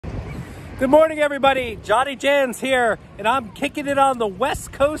Good morning, everybody. JohnnyJans here, and I'm kicking it on the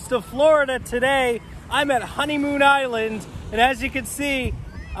west coast of Florida today. I'm at Honeymoon Island, and as you can see,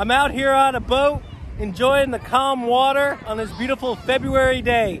 I'm out here on a boat enjoying the calm water on this beautiful February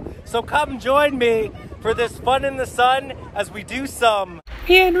day. So come join me for this fun in the sun as we do some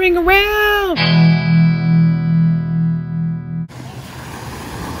meandering around.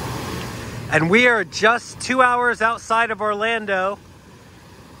 And we are just 2 hours outside of Orlando.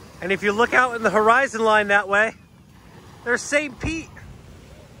 And if you look out in the horizon line that way, there's St. Pete.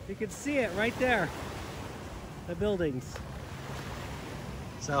 You can see it right there, the buildings.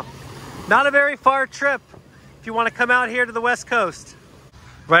 So, not a very far trip if you want to come out here to the West Coast.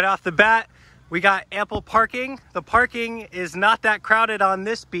 Right off the bat, we got ample parking. The parking is not that crowded on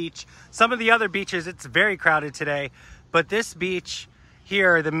this beach. Some of the other beaches, it's very crowded today. But this beach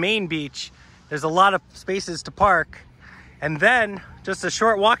here, the main beach, there's a lot of spaces to park. And then, just a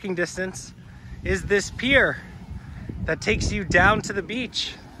short walking distance, is this pier that takes you down to the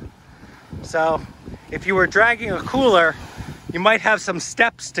beach. So, if you were dragging a cooler, you might have some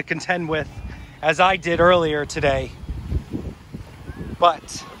steps to contend with, as I did earlier today.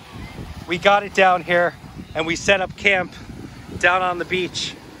 But, we got it down here, and we set up camp down on the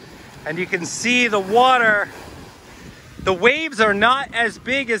beach. And you can see the water. The waves are not as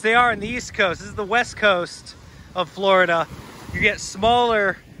big as they are in the East Coast. This is the West Coast of Florida. You get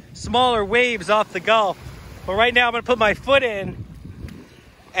smaller waves off the Gulf. But right now I'm gonna put my foot in,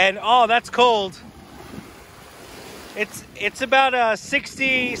 and oh, that's cold. It's about a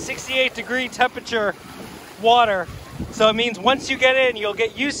 68 degree temperature water. So it means once you get in, you'll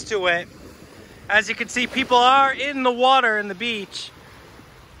get used to it. As you can see, people are in the water in the beach.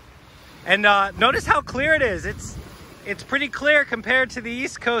 And notice how clear it is. It's pretty clear compared to the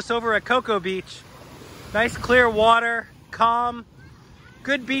East Coast over at Cocoa Beach. Nice clear water, calm,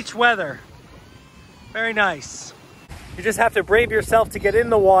 good beach weather. Very nice. You just have to brave yourself to get in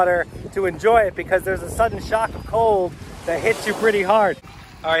the water to enjoy it, because there's a sudden shock of cold that hits you pretty hard.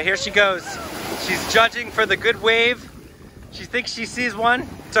 All right, here she goes. She's judging for the good wave. She thinks she sees one.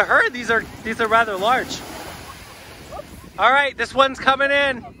 To her, these are rather large. All right, this one's coming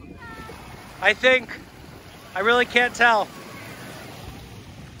in, I think. I really can't tell.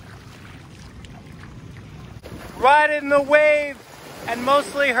 Right in the wave, and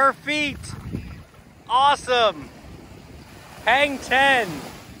mostly her feet. Awesome. Hang 10.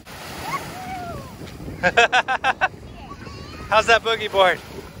 How's that boogie board?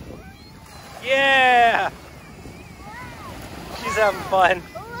 Yeah. She's having fun.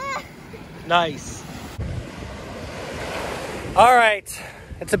 Nice. All right,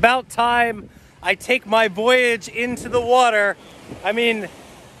 it's about time I take my voyage into the water. I mean,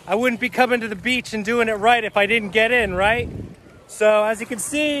 I wouldn't be coming to the beach and doing it right if I didn't get in, right? So as you can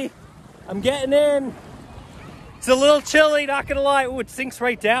see, I'm getting in. It's a little chilly, not gonna lie. Ooh, it sinks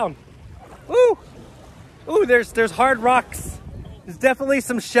right down. Ooh, ooh, there's hard rocks. There's definitely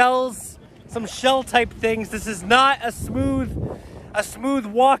some shells, some shell type things. This is not a smooth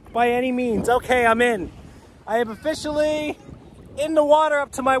walk by any means. Okay, I'm in. I am officially in the water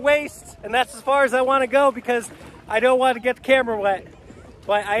up to my waist, and that's as far as I want to go because I don't want to get the camera wet.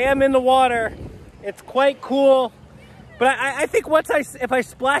 But I am in the water. It's quite cool. But I think if I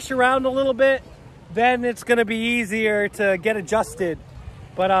splash around a little bit, then it's gonna be easier to get adjusted.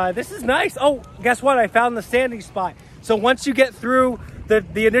 But this is nice. Oh, guess what? I found the standing spot. So once you get through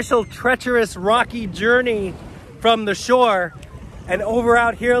the initial treacherous rocky journey from the shore and over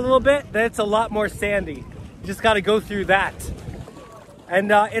out here a little bit, then it's a lot more sandy. You just gotta go through that.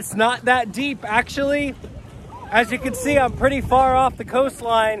 And it's not that deep, actually. As you can see, I'm pretty far off the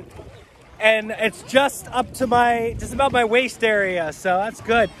coastline, and it's just up to just about my waist area, so that's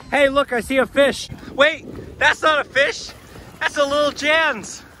good. Hey, look, I see a fish. Wait, that's not a fish. That's a little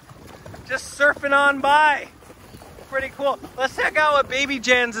Jans, just surfing on by. Pretty cool. Let's check out what Baby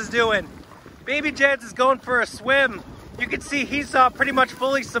Jans is doing. Baby Jans is going for a swim. You can see he's pretty much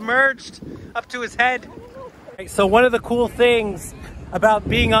fully submerged up to his head. So one of the cool things about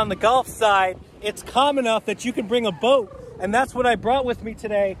being on the Gulf side, it's calm enough that you can bring a boat, and that's what I brought with me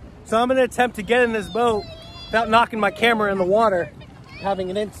today. So I'm gonna attempt to get in this boat without knocking my camera in the water, having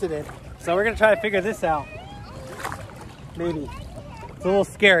an incident. So we're gonna try to figure this out. Maybe. It's a little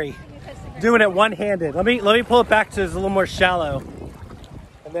scary. Doing it one-handed. Let me pull it back to it's a little more shallow.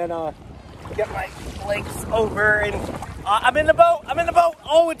 And then get my legs over, and I'm in the boat, I'm in the boat.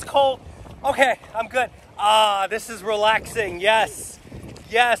 Oh, it's cold. Okay, I'm good. This is relaxing, yes.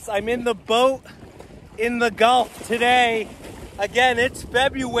 Yes, I'm in the boat in the Gulf today. Again, it's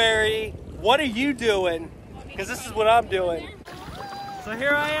February. What are you doing? Because this is what I'm doing. So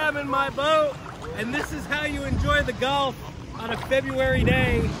here I am in my boat, and this is how you enjoy the Gulf on a February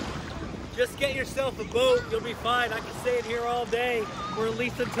day. Just get yourself a boat, you'll be fine. I can stay in here all day, or at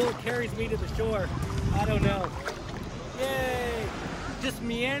least until it carries me to the shore. I don't know. Yay! Just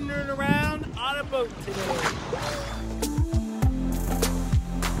meandering around on a boat today.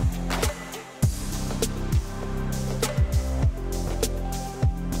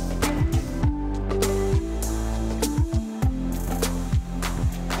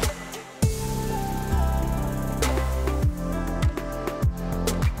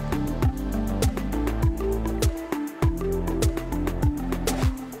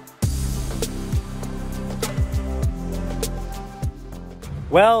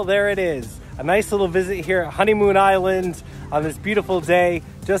 Well, there it is. A nice little visit here at Honeymoon Island on this beautiful day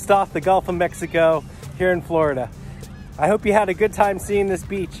just off the Gulf of Mexico here in Florida. I hope you had a good time seeing this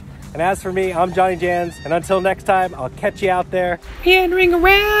beach. And as for me, I'm JohnnyJans, and until next time, I'll catch you out there meandering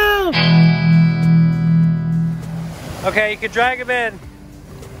around. Okay, you can drag him in.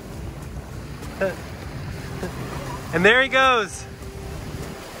 And there he goes.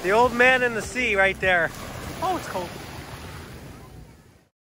 The old man in the sea right there. Oh, it's cold.